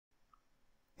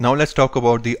Now let's talk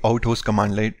about the outhost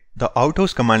commandlet. The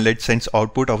outhost commandlet sends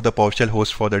output of the PowerShell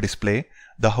host for the display.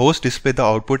 The host displays the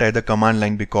output at the command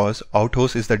line because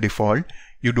outhost is the default.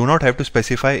 You do not have to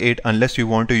specify it unless you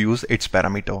want to use its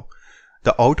parameter.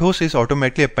 The outhost is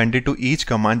automatically appended to each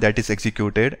command that is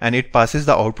executed, and it passes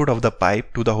the output of the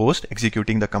pipe to the host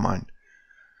executing the command.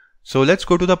 So let's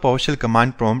go to the PowerShell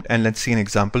command prompt and let's see an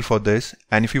example for this.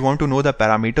 And if you want to know the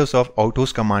parameters of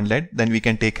outhost commandlet, then we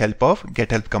can take help of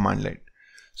getHelp commandlet.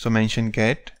 So mention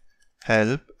get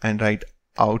help and write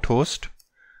outhost,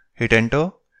 hit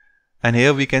enter, and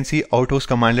here we can see outhost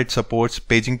commandlet supports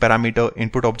paging parameter,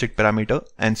 input object parameter,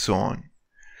 and so on.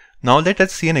 Now let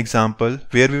us see an example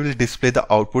where we will display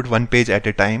the output one page at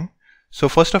a time. So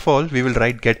first of all, we will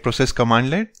write get process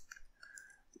commandlet.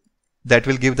 That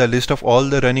will give the list of all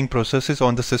the running processes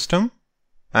on the system,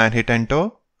 and hit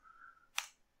enter.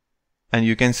 And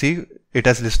you can see it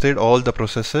has listed all the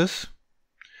processes.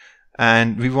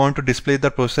 And we want to display the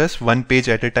process one page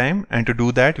at a time, and to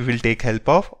do that we will take help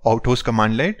of outhost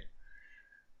commandlet.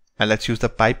 And let's use the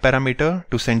pipe parameter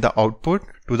to send the output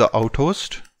to the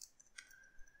outhost.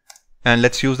 And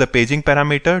let's use the paging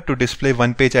parameter to display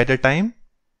one page at a time.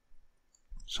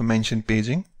 So mention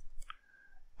paging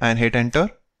and hit enter.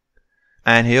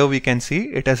 And here we can see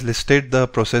it has listed the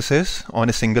processes on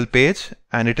a single page,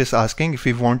 and it is asking if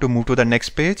we want to move to the next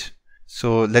page.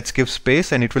 So let's give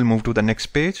space and it will move to the next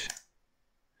page.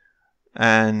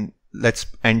 And let's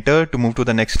enter to move to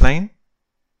the next line.